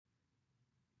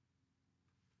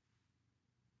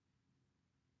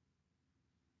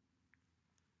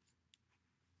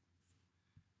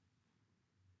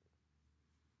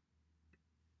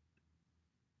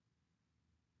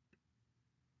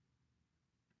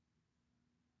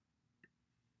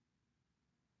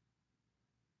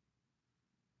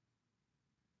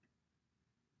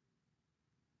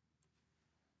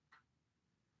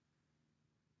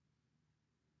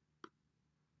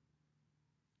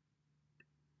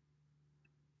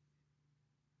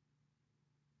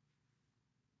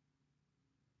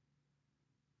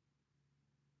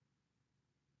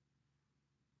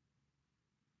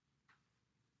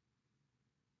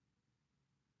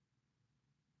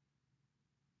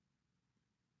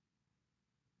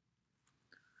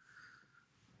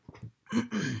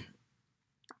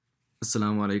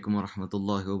Assalamu alaikum wa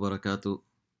rahmatullahi wa barakatuh.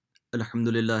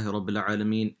 Alhamdulillahi rabbil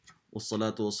alameen.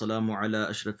 Wassalatu wassalamu ala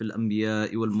ashrafil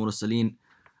anbiya'i wal mursaleen.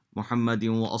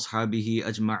 Muhammadin wa ashabihi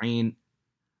ajma'een.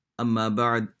 Amma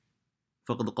ba'd.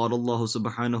 فقد قال الله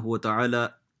سبحانه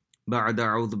وتعالى بعد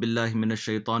أعوذ بالله من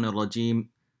الشيطان الرجيم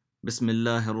بسم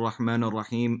الله الرحمن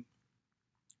الرحيم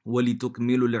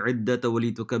ولتكملوا العدة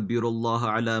ولتكبروا الله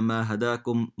على ما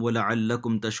هداكم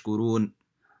ولعلكم تشكرون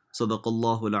صدق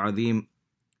الله العظيم.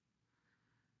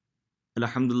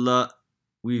 Alhamdulillah,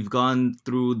 we've gone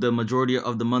through the majority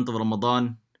of the month of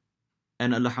Ramadan,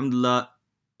 and Alhamdulillah,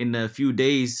 in a few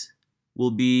days,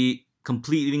 we'll be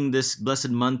completing this blessed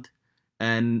month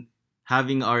and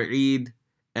having our Eid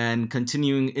and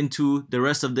continuing into the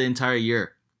rest of the entire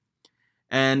year.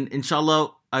 And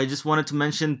inshallah, I just wanted to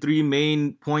mention three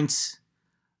main points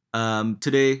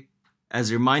today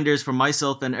as reminders for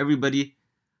myself and everybody.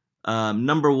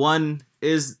 Number one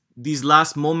is these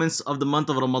last moments of the month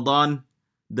of Ramadan,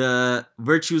 the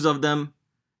virtues of them,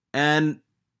 and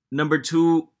number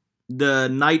two, the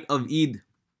night of Eid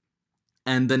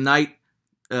and the night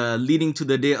leading to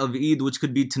the day of Eid, which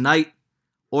could be tonight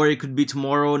or it could be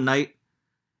tomorrow night,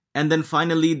 and then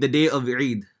finally the day of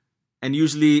Eid. And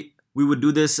usually we would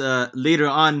do this later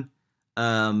on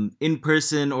in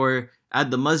person or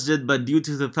at the masjid, but due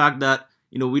to the fact that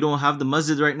we don't have the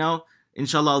masjid right now,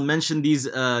 inshallah, I'll mention these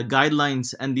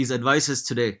guidelines and these advices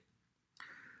today.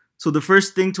 So the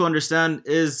first thing to understand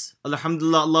is,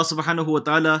 alhamdulillah, Allah subhanahu wa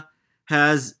ta'ala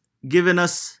has given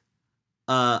us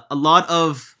a lot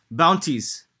of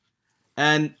bounties.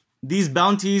 And these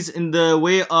bounties in the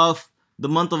way of the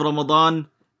month of Ramadan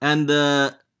and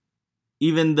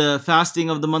even the fasting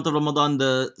of the month of Ramadan,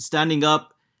 the standing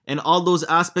up, and all those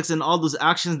aspects and all those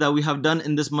actions that we have done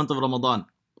in this month of Ramadan.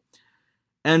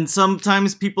 And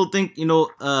sometimes people think,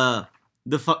 the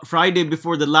Friday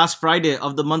before the last Friday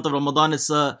of the month of Ramadan,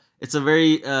 it's a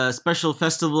very special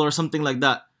festival or something like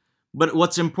that. But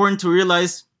what's important to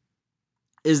realize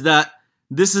is that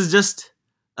this is just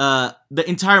the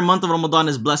entire month of Ramadan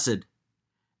is blessed.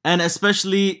 And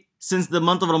especially since the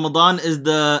month of Ramadan is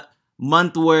the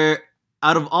month where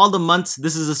out of all the months,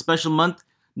 this is a special month.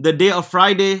 The day of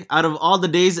Friday out of all the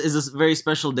days is a very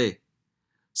special day.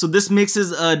 So this makes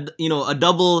us a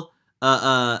double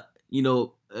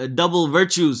double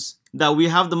virtues that we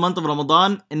have the month of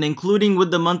Ramadan, and including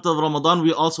with the month of Ramadan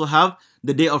we also have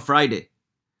the day of Friday.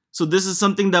 So this is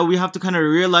something that we have to kind of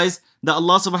realize, that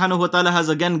Allah subhanahu wa ta'ala has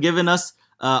again given us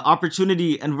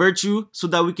opportunity and virtue so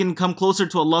that we can come closer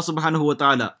to Allah subhanahu wa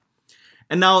ta'ala.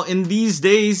 And now in these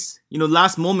days,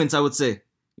 last moments, I would say,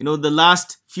 the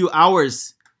last few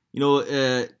hours,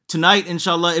 tonight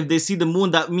inshallah, if they see the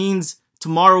moon, that means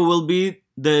tomorrow will be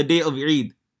the day of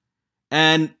Eid.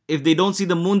 And if they don't see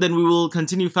the moon, then we will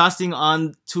continue fasting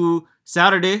on to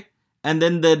Saturday. And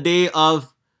then the day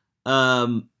of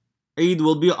Eid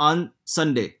will be on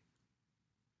Sunday.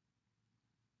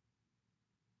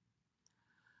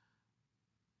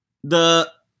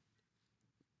 The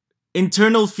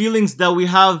internal feelings that we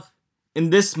have in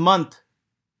this month,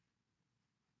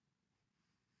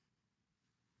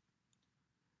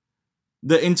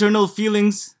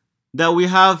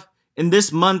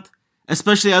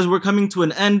 especially as we're coming to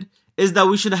an end, is that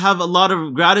we should have a lot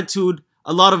of gratitude,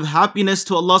 a lot of happiness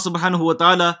to Allah subhanahu wa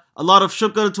ta'ala, a lot of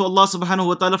shukr to Allah subhanahu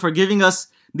wa ta'ala for giving us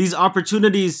these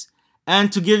opportunities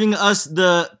and to giving us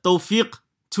the tawfiq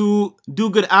to do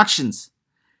good actions.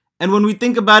 And when we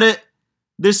think about it,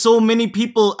 there's so many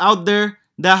people out there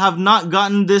that have not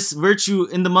gotten this virtue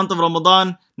in the month of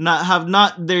Ramadan,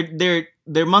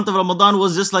 their month of Ramadan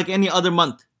was just like any other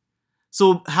month.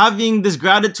 So having this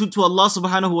gratitude to Allah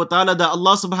subhanahu wa ta'ala, that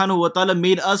Allah subhanahu wa ta'ala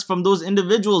made us from those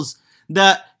individuals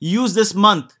that use this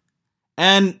month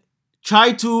and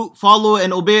try to follow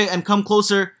and obey and come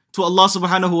closer to Allah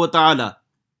subhanahu wa ta'ala.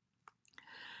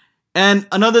 And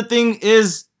another thing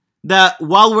is that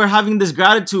while we're having this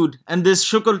gratitude and this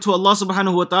shukr to Allah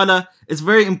subhanahu wa ta'ala, it's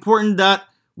very important that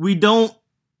we don't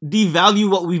devalue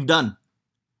what we've done.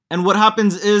 And what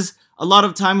happens is, a lot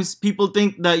of times people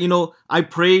think that, I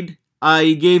prayed,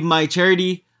 I gave my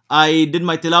charity, I did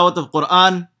my tilawat of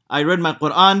Quran, I read my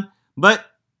Quran, but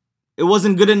it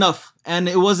wasn't good enough and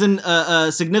it wasn't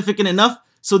significant enough,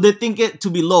 so they think it to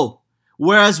be low.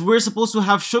 Whereas we're supposed to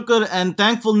have shukr and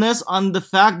thankfulness on the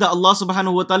fact that Allah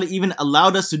subhanahu wa ta'ala even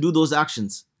allowed us to do those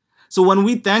actions. So when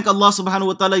we thank Allah subhanahu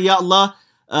wa ta'ala, Ya Allah,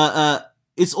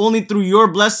 it's only through your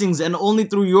blessings and only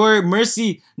through your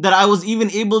mercy that I was even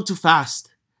able to fast,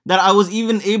 that I was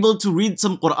even able to read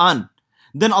some Quran.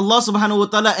 Then Allah subhanahu wa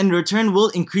ta'ala in return will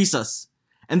increase us.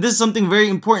 And this is something very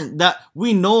important, that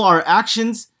we know our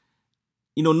actions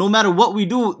no matter what we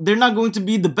do, they're not going to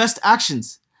be the best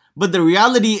actions. But the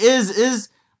reality is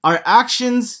our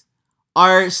actions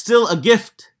are still a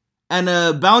gift and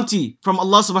a bounty from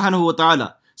Allah subhanahu wa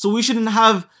ta'ala. So we shouldn't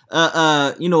have,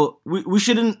 we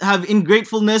shouldn't have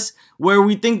ingratefulness where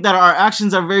we think that our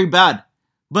actions are very bad.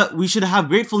 But we should have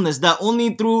gratefulness that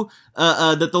only through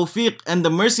the tawfiq and the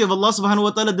mercy of Allah subhanahu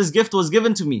wa ta'ala this gift was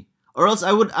given to me. Or else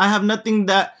I have nothing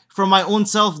that from my own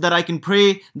self that I can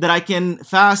pray, that I can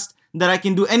fast, that I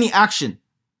can do any action.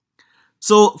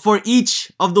 So for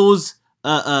each of those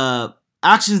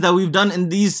actions that we've done in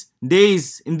these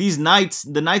days, in these nights,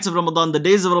 the nights of Ramadan, the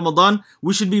days of Ramadan,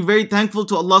 we should be very thankful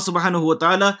to Allah subhanahu wa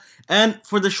ta'ala. And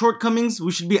for the shortcomings,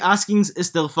 we should be asking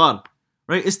istighfar.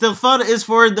 Right? Istighfar is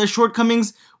for the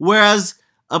shortcomings, whereas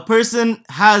a person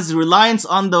has reliance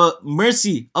on the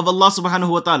mercy of Allah subhanahu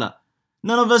wa ta'ala.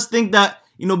 None of us think that,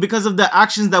 because of the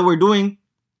actions that we're doing,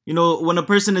 when a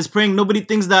person is praying, nobody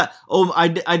thinks that, oh,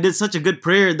 I did such a good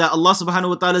prayer that Allah subhanahu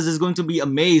wa ta'ala is going to be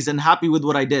amazed and happy with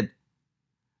what I did.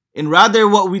 And rather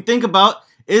what we think about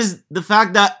is the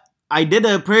fact that I did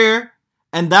a prayer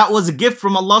and that was a gift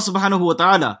from Allah subhanahu wa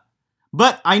ta'ala.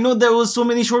 But I know there was so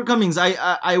many shortcomings.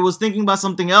 I was thinking about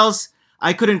something else.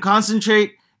 I couldn't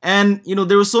concentrate. And,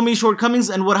 there were so many shortcomings.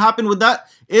 And what happened with that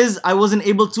is I wasn't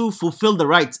able to fulfill the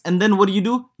rights. And then what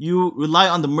do? You rely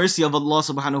on the mercy of Allah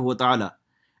subhanahu wa ta'ala.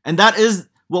 And that is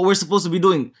what we're supposed to be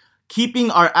doing.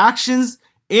 Keeping our actions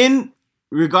in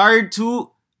regard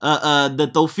to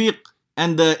the tawfiq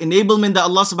and the enablement that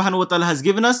Allah subhanahu wa ta'ala has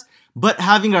given us. But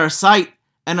having our sight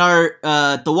and our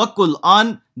tawakkul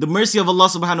on the mercy of Allah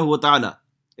subhanahu wa ta'ala.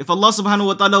 If Allah subhanahu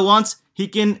wa ta'ala wants, He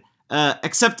can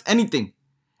accept anything.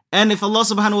 And if Allah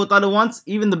subhanahu wa ta'ala wants,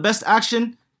 even the best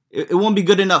action, it won't be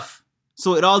good enough.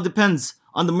 So it all depends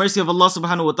on the mercy of Allah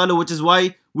subhanahu wa ta'ala, which is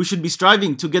why we should be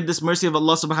striving to get this mercy of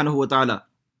Allah subhanahu wa ta'ala.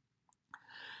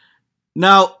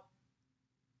 Now,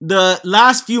 the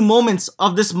last few moments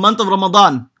of this month of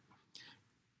Ramadan,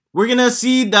 we're going to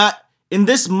see that in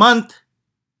this month,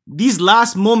 these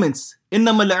last moments,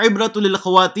 إِنَّمَا الْعِبْرَةُ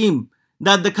لِلْخَوَاتِيمِ,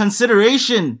 that the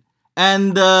consideration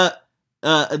and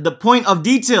the point of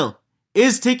detail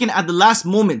is taken at the last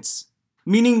moments.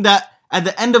 Meaning that at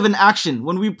the end of an action,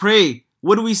 when we pray,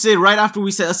 what do we say right after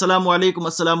we say Assalamu alaikum,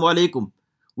 Assalamu alaikum?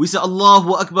 We say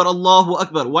Allahu Akbar, Allahu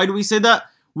Akbar. Why do we say that?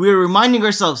 We're reminding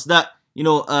ourselves that,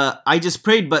 I just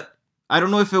prayed, but I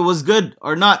don't know if it was good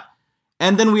or not.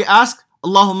 And then we ask,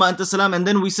 Allahumma anta salam, and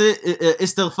then we say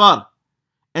istighfar.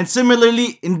 And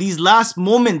similarly, in these last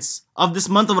moments of this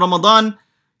month of Ramadan,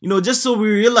 just so we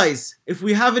realize, if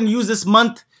we haven't used this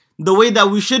month the way that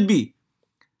we should be,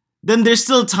 then there's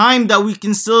still time that we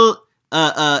can still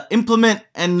implement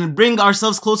and bring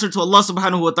ourselves closer to Allah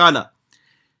subhanahu wa ta'ala.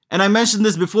 And I mentioned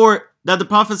this before, that the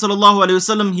Prophet sallallahu alaihi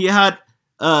wasallam, he had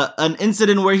an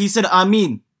incident where he said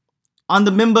Ameen. On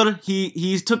the minbar,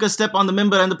 he took a step on the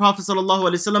minbar, and the Prophet sallallahu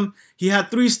alaihi wasallam, he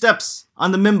had 3 steps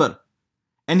on the minbar.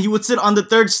 And he would sit on the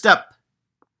 3rd step.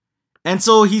 And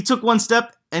so he took 1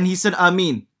 step and he said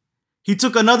Ameen. He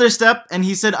took another step and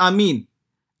he said Ameen.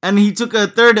 And he took a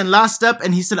 3rd and last step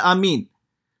and he said Ameen.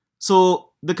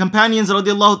 So the companions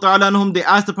radiallahu ta'ala anhum, they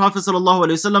asked the Prophet sallallahu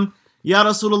alaihi wasallam, Ya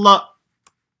Rasulullah,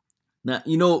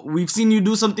 we've seen you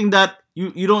do something that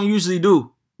you don't usually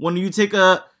do. When you take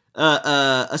a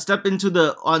step onto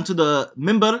the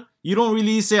minbar, you don't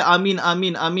really say Ameen,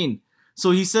 Ameen, Ameen.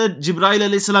 So he said, Jibreel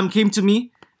alayhi salam came to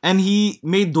me and he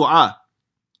made dua.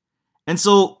 And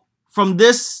so from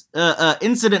this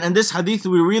incident and this hadith,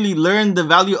 we really learn the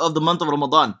value of the month of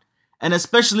Ramadan. And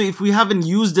especially if we haven't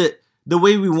used it the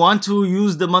way we want to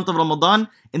use the month of Ramadan,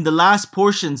 in the last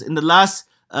portions, in the last,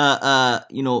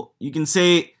 you can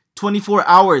say 24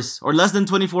 hours or less than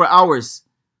 24 hours,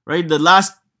 right? The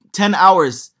last 10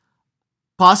 hours,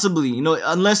 possibly,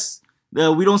 unless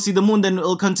we don't see the moon, then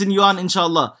it'll continue on,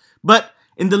 inshallah. But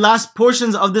in the last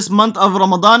portions of this month of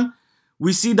Ramadan,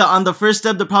 we see that on the first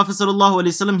step, the Prophet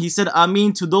ﷺ, he said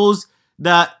Ameen to those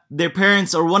that their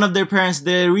parents or one of their parents,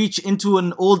 they reach into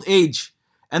an old age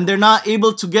and they're not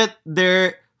able to get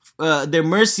their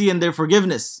mercy and their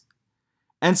forgiveness.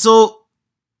 And so,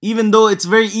 even though it's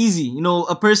very easy,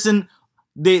 a person,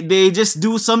 they just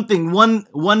do something, one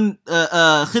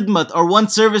khidmat or one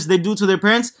service they do to their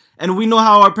parents, and we know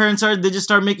how our parents are. They just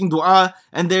start making dua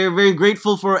and they're very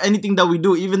grateful for anything that we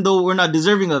do, even though we're not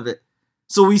deserving of it.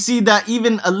 So we see that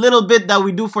even a little bit that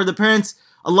we do for the parents,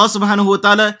 Allah subhanahu wa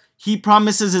ta'ala, He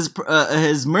promises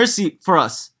His mercy for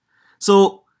us.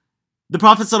 So the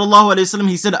Prophet sallallahu alaihi wasallam,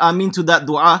 he said Ameen to that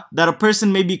dua, that a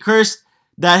person may be cursed,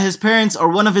 that his parents or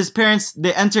one of his parents,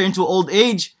 they enter into old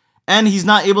age and he's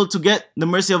not able to get the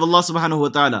mercy of Allah subhanahu wa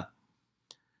ta'ala.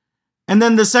 And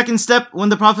then the second step, when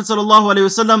the Prophet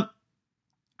ﷺ,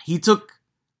 he took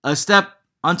a step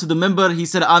onto the minbar, he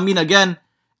said Ameen again.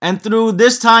 And through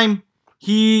this time,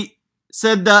 he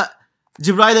said that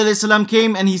Jibreel alayhi salam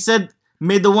came and he said,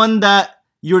 may the one that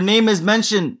your name is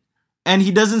mentioned and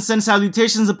he doesn't send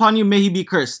salutations upon you, may he be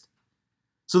cursed.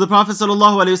 So the Prophet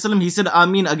ﷺ, he said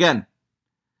Ameen again.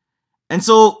 And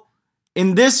so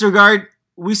in this regard,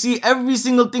 we see every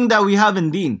single thing that we have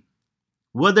in deen,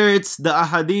 whether it's the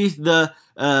ahadith, the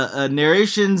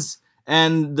narrations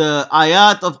and the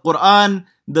ayat of Quran,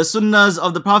 the sunnahs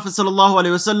of the Prophet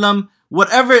ﷺ,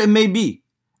 whatever it may be,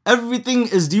 everything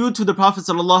is due to the Prophet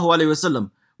ﷺ.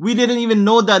 We didn't even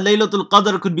know that Laylatul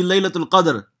Qadr could be Laylatul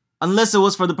Qadr unless it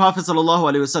was for the Prophet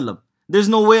ﷺ. There's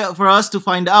no way for us to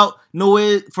find out, no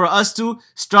way for us to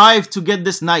strive to get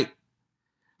this night.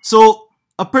 So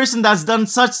a person that's done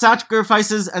such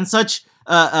sacrifices and such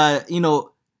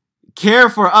care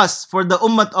for us, for the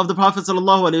ummah of the Prophet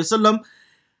ﷺ,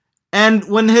 and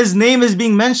when his name is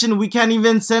being mentioned, we can't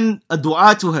even send a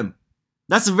dua to him.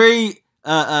 That's a very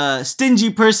stingy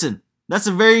person. That's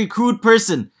a very crude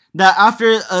person. That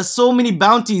after so many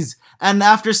bounties and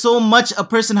after so much a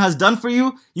person has done for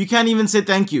you, you can't even say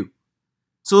thank you.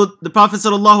 So the Prophet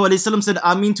ﷺ said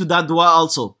Ameen to that dua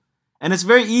also. And it's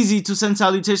very easy to send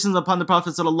salutations upon the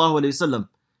Prophet ﷺ.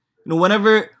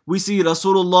 Whenever we see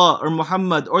Rasulullah or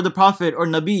Muhammad or the Prophet or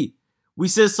Nabi, we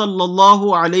say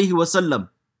Sallallahu Alaihi Wasallam.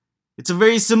 It's a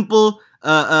very simple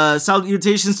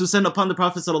salutations to send upon the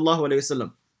Prophet Sallallahu Alaihi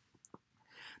Wasallam.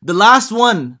 The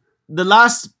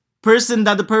last person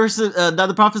that the Prophet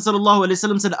Sallallahu Alaihi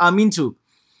Wasallam said Ameen to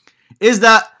is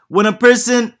that when a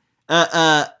person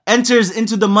enters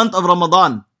into the month of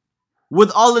Ramadan with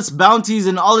all its bounties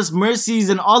and all its mercies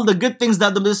and all the good things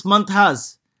that this month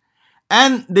has,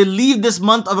 and they leave this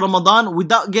month of Ramadan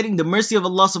without getting the mercy of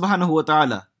Allah subhanahu wa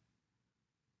ta'ala,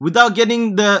 without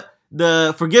getting the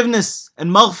forgiveness and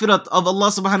maghfirat of Allah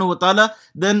subhanahu wa ta'ala,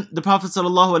 then the Prophet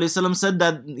sallallahu alaihi wasallam said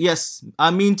that yes,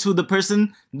 Ameen to the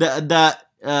person that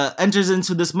enters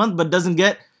into this month but doesn't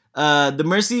get the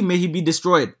mercy, may he be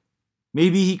destroyed, may he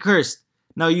be cursed.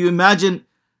 Now you imagine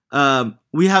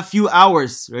we have few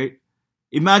hours, right?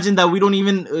 Imagine that we don't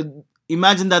even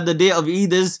imagine that the day of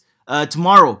Eid is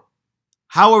tomorrow.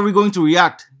 How are we going to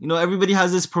react? Everybody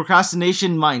has this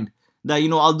procrastination mind that,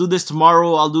 I'll do this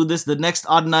tomorrow, I'll do this the next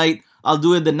odd night, I'll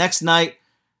do it the next night.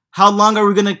 How long are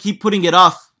we going to keep putting it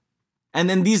off? And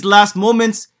in these last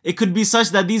moments, it could be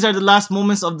such that these are the last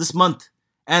moments of this month.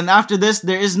 And after this,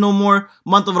 there is no more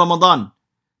month of Ramadan.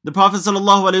 The Prophet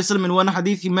ﷺ in one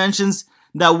hadith, he mentions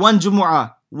that one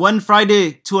Jumu'ah, one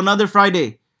Friday to another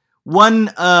Friday, one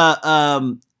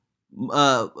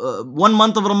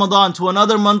month of Ramadan to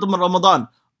another month of Ramadan,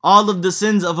 all of the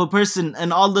sins of a person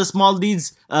and all the small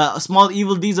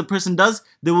evil deeds a person does,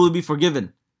 they will be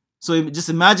forgiven. So just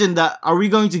imagine that, are we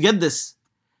going to get this?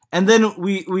 And then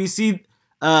we see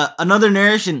another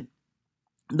narration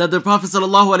that the Prophet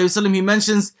ﷺ, he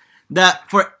mentions that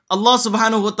for Allah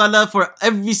subhanahu wa ta'ala, for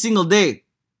every single day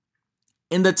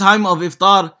in the time of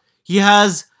iftar, he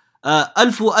has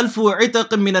alfu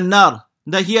itaq min an-nar,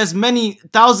 that he has many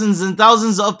thousands and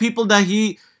thousands of people that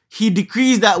he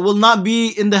decrees that will not be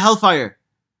in the hellfire.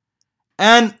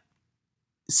 And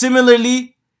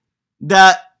similarly,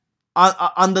 that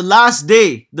on the last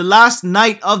day, the last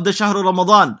night of the Shahr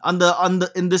Ramadan,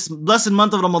 in this blessed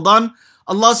month of Ramadan,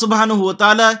 Allah subhanahu wa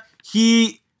ta'ala,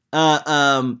 he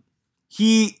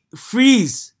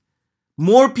frees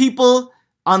more people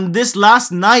on this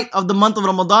last night of the month of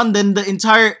Ramadan than the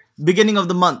entire beginning of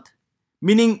the month.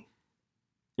 Meaning,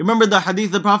 remember the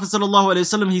hadith, the Prophet sallallahu alaihi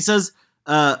wasallam, he says,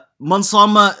 "Man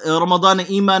sama Ramadan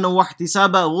imanan wa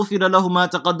ihtisaba, ghufira lahu ma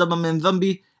taqaddama min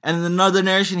dhanbi." And in another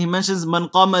narration, he mentions, "Man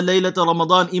qama laylata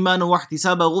Ramadan imanan wa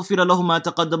ihtisaba, ghufira lahu ma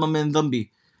taqaddama min dhanbi."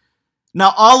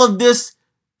 Now, all of this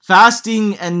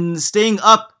fasting and staying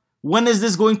up, when is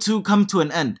this going to come to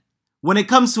an end? When it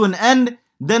comes to an end,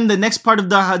 then the next part of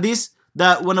the hadith,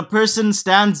 that when a person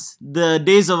stands the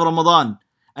days of Ramadan,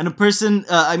 and the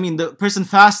person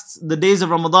fasts the days of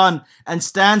Ramadan and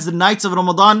stands the nights of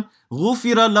Ramadan,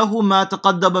 غُفِرَ لَهُ مَا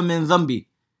تَقَدَّمَ مِن ذَنْبِ,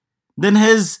 then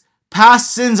his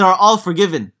past sins are all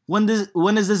forgiven. When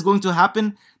is this going to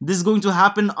happen? This is going to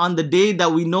happen on the day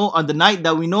that we know, on the night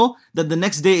that we know that the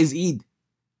next day is Eid.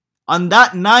 On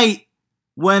that night,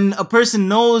 when a person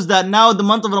knows that now the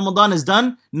month of Ramadan is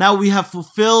done, now we have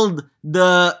fulfilled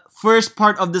the first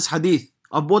part of this hadith,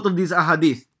 of both of these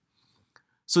ahadith.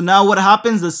 So now what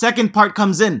happens? The second part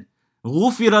comes in.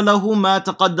 غُفِرَ لَهُ مَا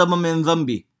تَقَدَّمَ مِن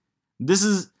ذَنْبِ. This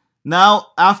is now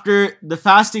after the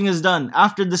fasting is done,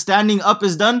 after the standing up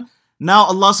is done, now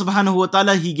Allah subhanahu wa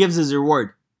ta'ala, he gives his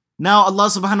reward. Now Allah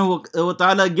subhanahu wa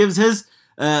ta'ala gives his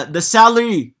the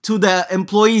salary to the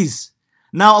employees.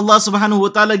 Now Allah subhanahu wa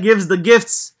ta'ala gives the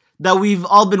gifts that we've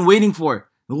all been waiting for.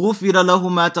 غُفِرَ لَهُ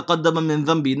مَا تَقَدَّمَ مِنْ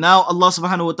ذَنْبِ. Now Allah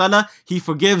subhanahu wa ta'ala, He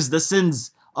forgives the sins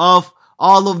of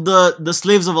all of the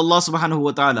slaves of Allah subhanahu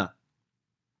wa ta'ala.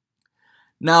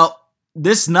 Now,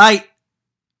 this night,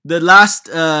 the last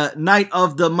night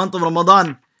of the month of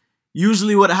Ramadan,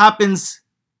 usually what happens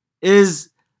is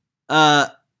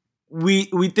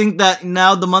we think that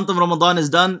now the month of Ramadan is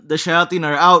done, the shayateen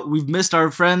are out, we've missed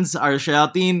our friends, our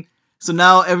shayateen. So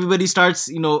now everybody starts,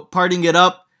 partying it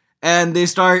up, and they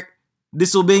start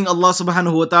disobeying Allah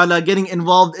subhanahu wa ta'ala, getting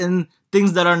involved in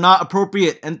things that are not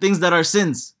appropriate and things that are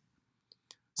sins.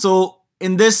 So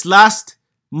in this last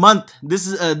month,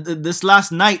 this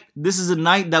last night, this is a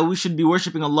night that we should be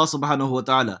worshipping Allah subhanahu wa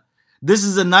ta'ala. This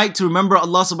is a night to remember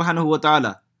Allah subhanahu wa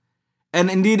ta'ala. And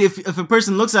indeed, if a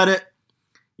person looks at it,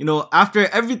 after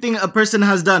everything a person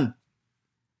has done,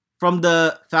 from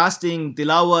the fasting,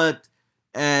 tilawat,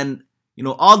 and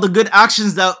all the good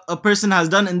actions that a person has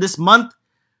done in this month,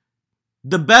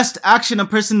 the best action a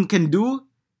person can do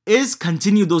is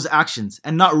continue those actions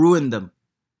and not ruin them.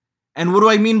 And what do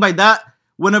I mean by that?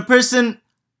 When a person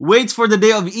waits for the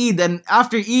day of Eid, and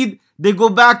after Eid, they go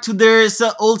back to their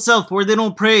old self where they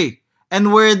don't pray,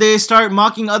 and where they start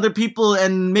mocking other people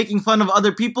and making fun of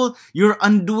other people, you're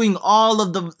undoing all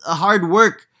of the hard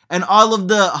work and all of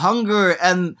the hunger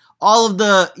and all of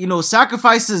the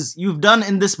sacrifices you've done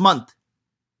in this month.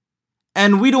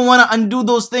 And we don't want to undo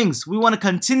those things. We want to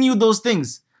continue those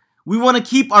things. We want to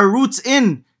keep our roots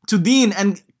in to Deen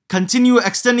and continue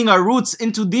extending our roots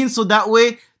into Deen, so that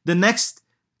way the next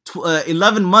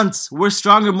 11 months we're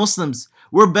stronger Muslims,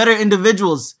 we're better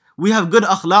individuals, we have good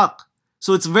akhlaq.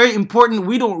 So it's very important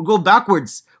we don't go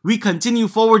backwards. We continue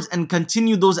forwards and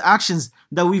continue those actions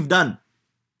that we've done.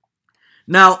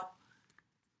 Now,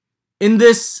 in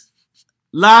this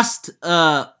last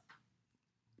day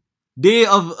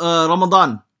of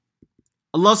Ramadan,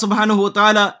 Allah subhanahu wa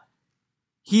ta'ala,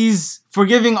 He's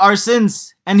forgiving our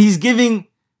sins and He's giving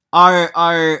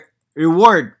our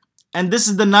reward. And this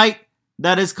is the night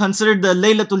that is considered the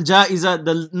Laylatul Ja'iza,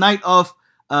 the night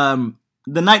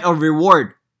of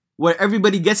reward, where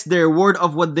everybody gets their reward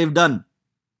of what they've done.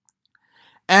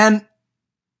 And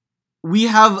we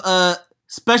have a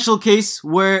special case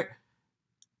where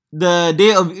the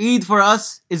day of Eid for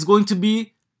us is going to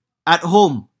be at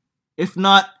home. If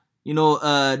not,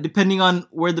 depending on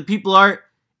where the people are,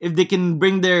 if they can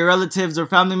bring their relatives or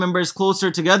family members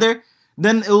closer together,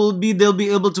 then they'll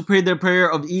be able to pray their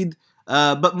prayer of Eid.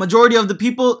 But majority of the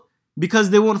people,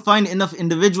 because they won't find enough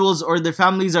individuals or their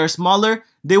families are smaller,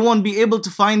 they won't be able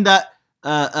to find that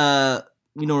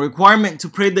requirement to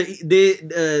pray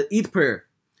the Eid prayer.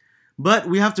 But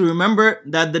we have to remember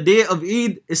that the day of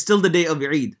Eid is still the day of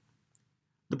Eid.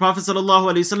 The Prophet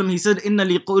ﷺ, he said, "Inna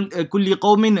li kulli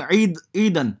qawmin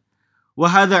Eidan, wa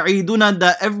hadha Eiduna."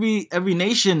 That every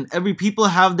nation, every people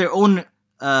have their own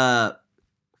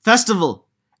festival,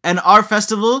 and our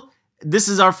festival, this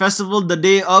is our festival, the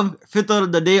day of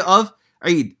Fitr, the day of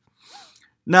Eid.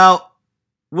 Now,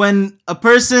 when a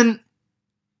person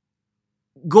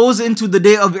goes into the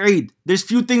day of Eid, there's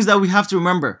few things that we have to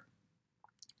remember.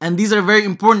 And these are very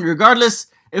important, regardless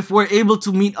if we're able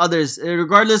to meet others,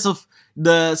 regardless of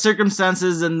the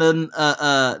circumstances and then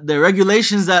the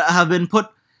regulations that have been put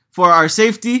for our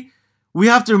safety. We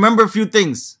have to remember a few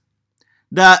things.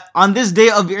 That on this day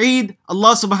of Eid,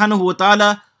 Allah subhanahu wa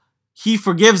ta'ala, He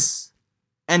forgives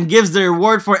and gives the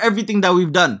reward for everything that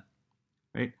we've done.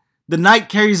 Right? The night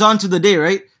carries on to the day,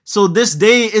 right? So this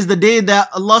day is the day that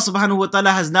Allah subhanahu wa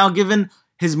ta'ala has now given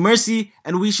His mercy,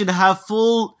 and we should have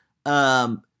full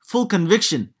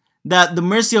conviction that the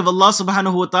mercy of Allah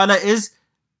subhanahu wa ta'ala is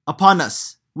upon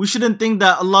us. We shouldn't think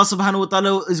that Allah subhanahu wa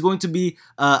ta'ala is going to be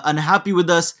unhappy with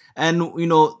us, and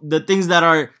the things that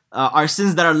are our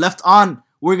sins that are left on,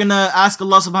 we're gonna ask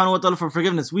Allah subhanahu wa ta'ala for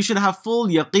forgiveness. We should have full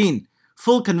yaqeen,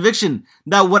 full conviction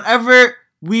that whatever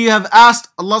we have asked,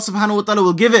 Allah subhanahu wa ta'ala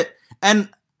will give it. And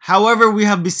however we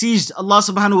have besieged Allah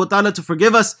subhanahu wa ta'ala to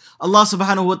forgive us, Allah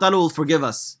subhanahu wa ta'ala will forgive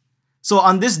us. So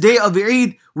on this day of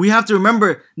Eid, we have to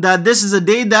remember that this is a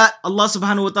day that Allah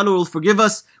subhanahu wa ta'ala will forgive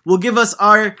us, will give us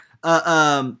our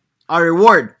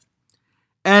reward.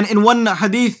 And in one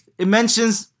hadith, it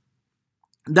mentions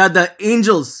that the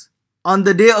angels on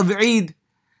the day of Eid,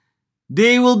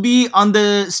 they will be on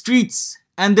the streets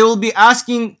and they will be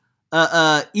asking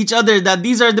each other that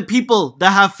these are the people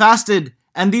that have fasted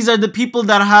and these are the people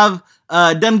that have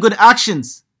done good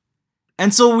actions.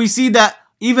 And so we see that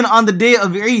even on the day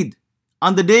of Eid,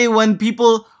 on the day when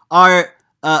people are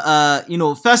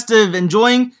festive,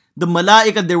 enjoying, the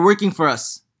malaika, they're working for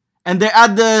us. And they're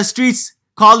at the streets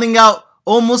calling out,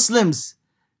 "O Muslims,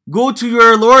 go to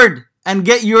your Lord and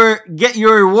get your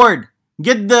reward.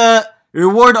 Get the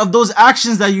reward of those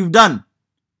actions that you've done."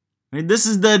 Right? This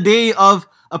is the day of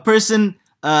a person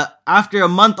after a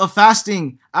month of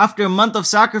fasting, after a month of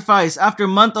sacrifice, after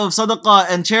a month of sadaqah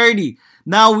and charity.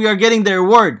 Now we are getting the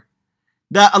reward.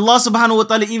 That Allah subhanahu wa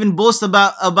ta'ala even boasts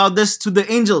about this to the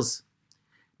angels.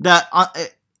 That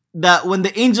when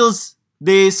the angels,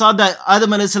 they saw that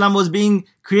Adam alayhi salam was being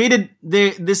created,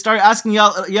 they started asking,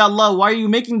 Ya Allah, why are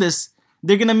you making this?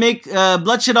 They're going to make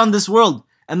bloodshed on this world.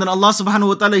 And then Allah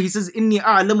subhanahu wa ta'ala, He says, "Inni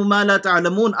a'lamu ma la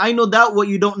ta'lamun." I know that what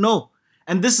you don't know.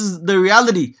 And this is the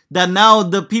reality, that now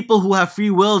the people who have free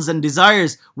wills and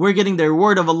desires, we're getting the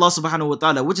reward of Allah subhanahu wa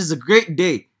ta'ala, which is a great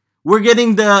day. We're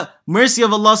getting the mercy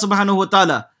of Allah subhanahu wa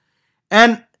ta'ala.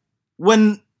 And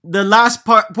when the last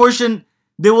portion,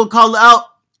 they will call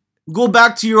out, "Go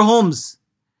back to your homes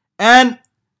and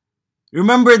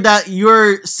remember that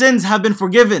your sins have been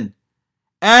forgiven."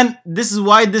 And this is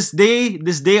why this day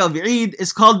of Eid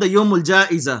is called the Yawmul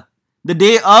Ja'iza, the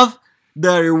day of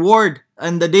the reward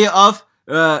and the day of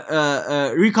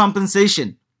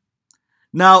recompensation.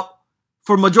 Now,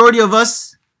 for majority of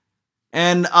us,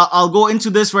 and I'll go into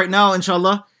this right now,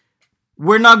 inshallah,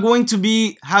 we're not going to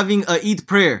be having a Eid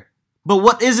prayer. But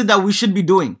what is it that we should be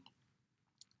doing?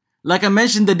 Like I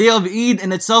mentioned, the day of Eid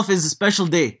in itself is a special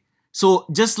day. So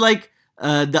just like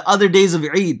the other days of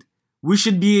Eid, we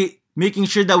should be making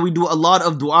sure that we do a lot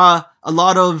of dua, a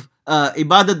lot of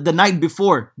ibadat the night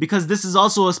before, because this is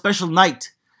also a special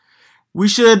night. We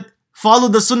should follow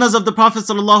the sunnahs of the Prophet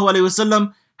sallallahu alaihi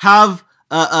wasallam, have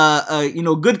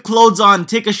good clothes on,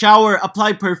 take a shower,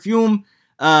 apply perfume,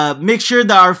 make sure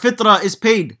that our fitrah is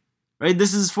paid. Right?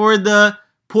 This is for the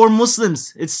poor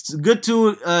Muslims. It's good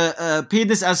to pay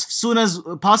this as soon as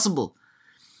possible.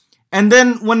 And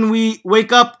then when we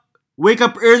wake up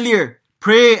earlier,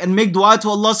 pray and make dua to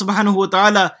Allah subhanahu wa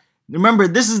ta'ala. Remember,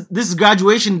 this is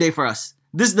graduation day for us.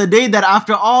 This is the day that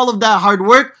after all of that hard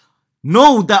work,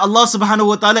 know that Allah subhanahu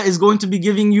wa ta'ala is going to be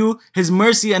giving you His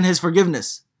mercy and His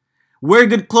forgiveness. Wear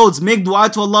good clothes, make dua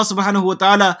to Allah subhanahu wa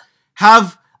ta'ala.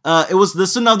 It was the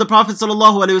sunnah of the Prophet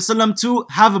sallallahu alaihi wasallam to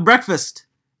have a breakfast.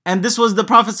 And this was the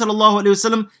Prophet sallallahu alaihi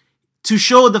wasallam to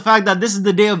show the fact that this is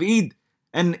the day of Eid.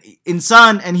 And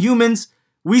insan and humans,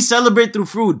 we celebrate through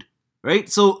food, right?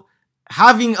 So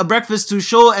having a breakfast to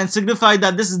show and signify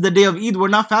that this is the day of Eid, we're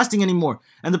not fasting anymore.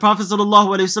 And the Prophet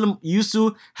ﷺ used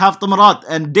to have tamarat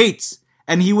and dates,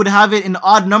 and he would have it in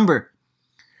odd number.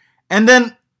 And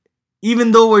then,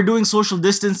 even though we're doing social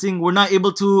distancing, we're not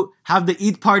able to have the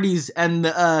Eid parties and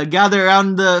gather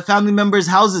around the family members'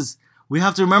 houses. We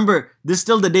have to remember, this is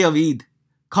still the day of Eid.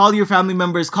 Call your family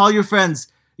members, call your friends,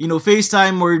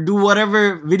 FaceTime or do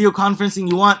whatever video conferencing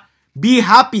you want. Be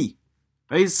happy.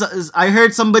 Right? So, I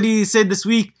heard somebody say this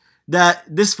week that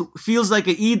this feels like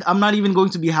an Eid. I'm not even going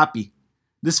to be happy.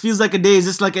 This feels like a day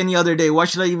just like any other day. Why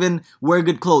should I even wear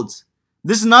good clothes?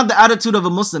 This is not the attitude of a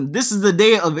Muslim. This is the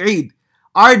day of Eid.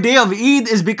 Our day of Eid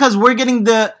is because we're getting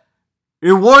the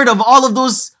reward of all of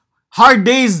those hard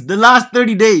days, the last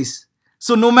 30 days.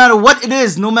 So no matter what it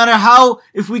is, no matter how,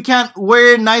 if we can't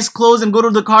wear nice clothes and go to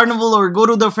the carnival or go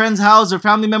to the friend's house or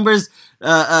family member's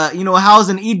house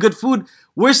and eat good food,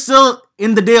 we're still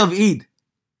in the day of Eid.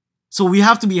 So we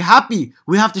have to be happy.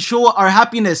 We have to show our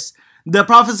happiness. The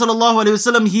Prophet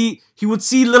ﷺ, he would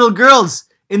see little girls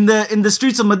in the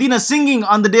streets of Medina singing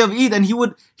on the day of Eid, and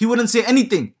he wouldn't say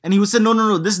anything. And he would say,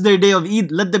 no, this is their day of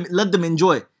Eid. Let them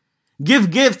enjoy. Give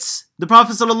gifts. The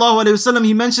Prophet ﷺ,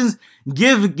 he mentions,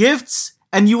 give gifts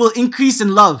and you will increase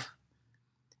in love.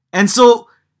 And so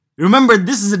remember,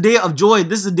 this is a day of joy.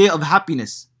 This is a day of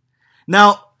happiness.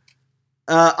 Now,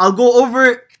 I'll go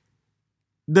over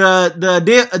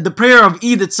the prayer of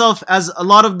Eid itself, as a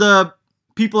lot of the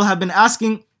people have been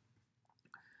asking.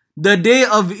 The day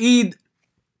of Eid,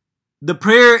 the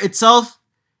prayer itself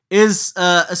is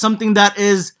something that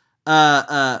is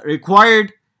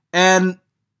required, and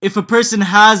if a person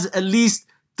has at least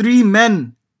 3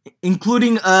 men,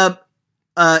 including an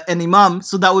imam,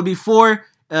 so that would be 4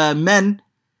 men.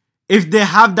 If they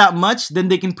have that much, then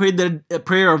they can pray the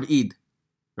prayer of Eid.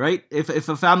 Right? If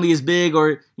a family is big,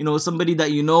 or somebody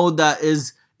that that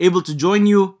is able to join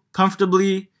you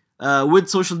comfortably with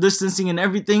social distancing and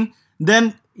everything,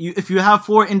 then if you have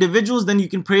 4 individuals, then you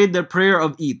can pray the prayer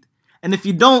of Eid. And if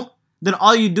you don't, then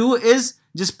all you do is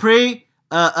just pray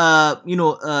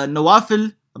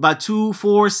nawafil, about 2,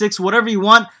 4, 6, whatever you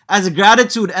want, as a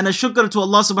gratitude and a shukr to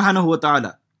Allah subhanahu wa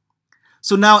ta'ala.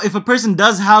 So now if a person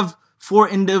does have 4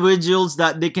 individuals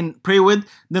that they can pray with,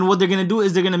 then what they're going to do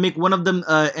is they're going to make one of them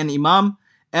an imam,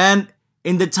 And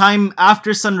in the time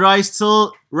after sunrise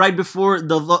till right before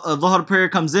the Dhuhr prayer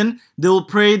comes in, they will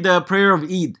pray the prayer of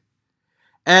Eid.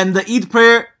 And the Eid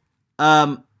prayer,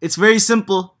 it's very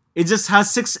simple. It just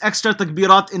has 6 extra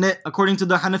takbirat in it, according to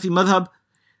the Hanafi madhab.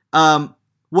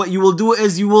 What you will do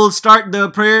is you will start the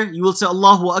prayer, you will say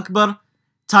Allahu Akbar,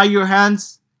 tie your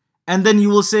hands, and then you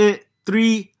will say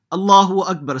 3 Allahu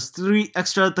Akbar, 3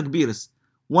 extra takbirs.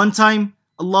 One time,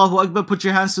 Allahu Akbar, put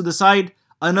your hands to the side.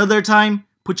 Another time,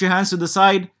 put your hands to the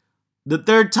side. The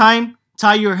third time,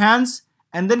 tie your hands,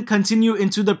 and then continue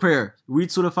into the prayer.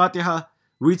 Read Surah Fatiha,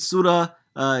 read Surah,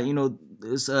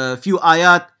 a few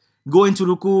ayat, go into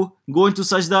ruku, go into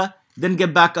sajda, then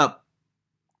get back up.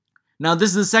 Now this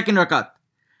is the second rakat.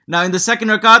 Now in the second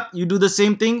rakat, you do the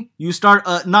same thing. You start,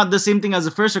 not the same thing as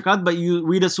the first rakat, but you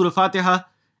read a Surah Fatiha,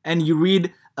 and you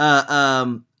read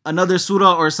another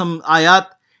surah or some ayat.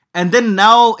 And then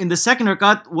now in the second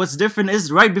rakat, what's different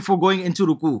is right before going into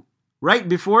ruku. Right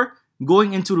before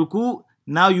going into ruku,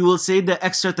 now you will say the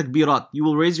extra takbirat. You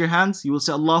will raise your hands, you will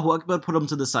say Allahu Akbar, put them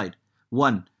to the side.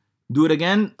 1. Do it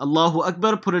again, Allahu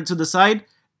Akbar, put it to the side.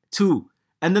 2.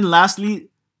 And then lastly,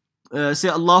 say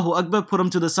Allahu Akbar, put them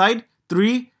to the side.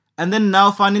 3. And then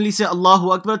now finally say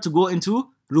Allahu Akbar to go into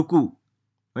ruku.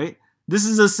 Right? This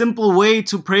is a simple way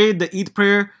to pray the Eid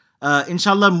prayer.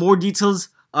 Inshallah, more details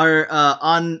are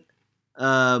online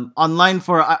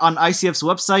on ICF's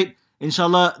website.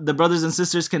 Inshallah, the brothers and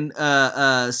sisters can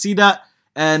see that.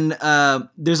 And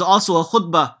there's also a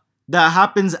khutbah that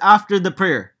happens after the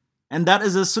prayer. And that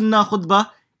is a sunnah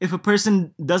khutbah. If a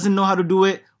person doesn't know how to do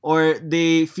it, or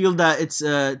they feel that it's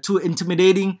too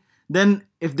intimidating, then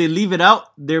if they leave it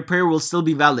out, their prayer will still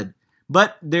be valid.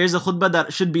 But there's a khutbah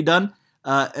that should be done.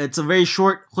 It's a very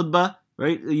short khutbah,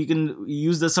 right? You can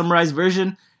use the summarized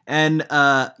version, and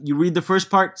you read the first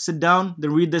part, sit down,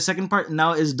 then read the second part, and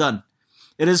now it's done.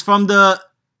 It is from the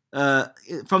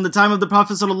time of the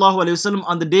Prophet ﷺ,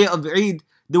 on the day of Eid,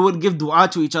 they would give dua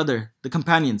to each other, the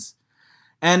companions,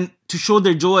 and to show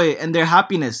their joy and their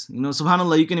happiness.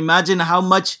 Subhanallah, you can imagine how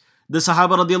much the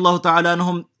Sahaba radiallahu ta'ala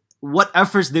anhum, what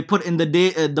efforts they put in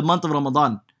the month of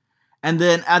Ramadan. And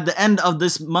then at the end of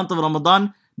this month of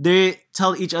Ramadan, they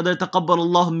tell each other,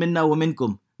 Taqabbalallahu minna wa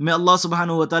minkum. May Allah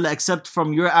subhanahu wa ta'ala accept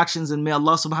from your actions, and may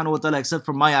Allah subhanahu wa ta'ala accept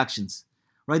from my actions.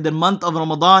 Right? The month of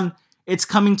Ramadan, it's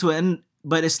coming to an end,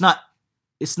 but it's not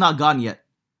gone yet.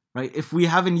 Right? If we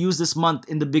haven't used this month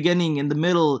in the beginning, in the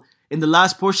middle, in the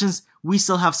last portions, we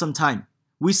still have some time.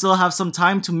 We still have some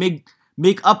time to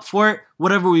make up for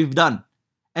whatever we've done.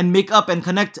 And make up and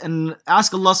connect and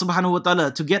ask Allah subhanahu wa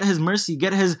ta'ala to get His mercy,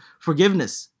 get His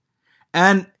forgiveness.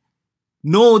 And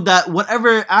know that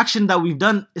whatever action that we've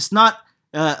done is not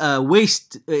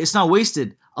it's not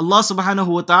wasted. Allah subhanahu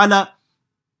wa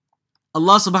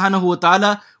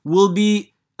ta'ala will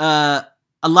be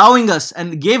allowing us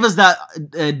and gave us that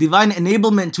divine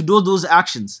enablement to do those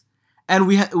actions. And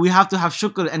we have to have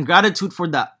shukr and gratitude for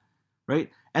that. Right?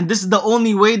 And this is the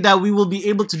only way that we will be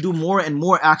able to do more and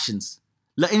more actions.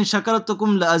 لَإِن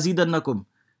شَكَرْتُكُمْ لَأَزِيدَنَّكُمْ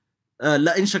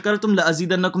لَإِن شَكَرْتُمْ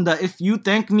لَأَزِيدَنَّكُمْ, that if you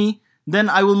thank me, then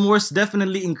I will most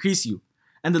definitely increase you.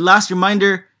 And the last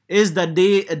reminder is that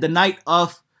the night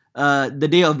of the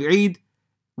day of Eid,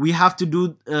 we have to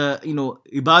do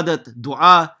ibadat,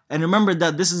 dua, and remember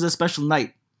that this is a special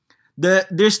night.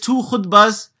 There's 2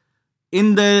 khutbahs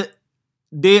in the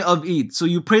day of Eid. So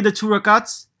you pray the 2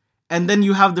 rakats, and then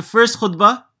you have the first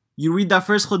khutbah, you read that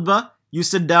first khutbah, you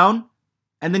sit down,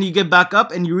 and then you get back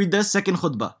up and you read the second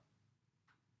khutbah.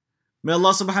 May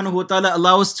Allah subhanahu wa ta'ala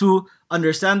allow us to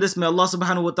understand this. May Allah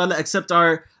subhanahu wa ta'ala accept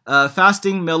our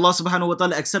fasting. May Allah subhanahu wa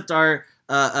ta'ala accept our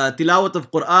tilawat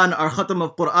of Quran, our khatam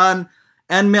of Quran.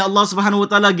 And may Allah subhanahu wa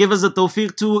ta'ala give us the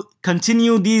tawfiq to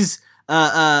continue these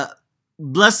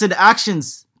blessed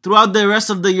actions throughout the rest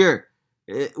of the year.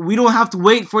 We don't have to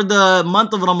wait for the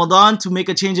month of Ramadan to make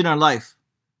a change in our life.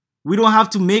 We don't have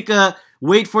to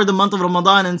wait for the month of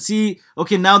Ramadan and see,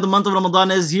 okay, now the month of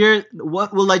Ramadan is here,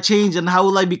 what will I change and how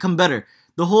will I become better?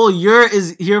 The whole year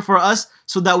is here for us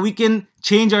so that we can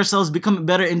change ourselves, become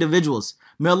better individuals.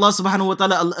 May Allah subhanahu wa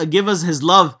ta'ala give us His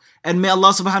love, and may Allah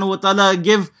subhanahu wa ta'ala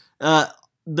give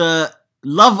the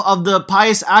love of the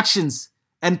pious actions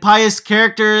and pious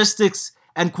characteristics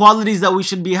and qualities that we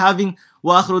should be having.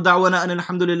 وآخر دعوانا أن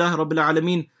الحمد لله رب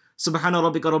العالمين. سبحان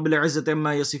ربك رب العزة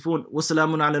عما يصفون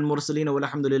وسلام على المرسلين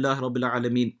والحمد لله رب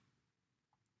العالمين.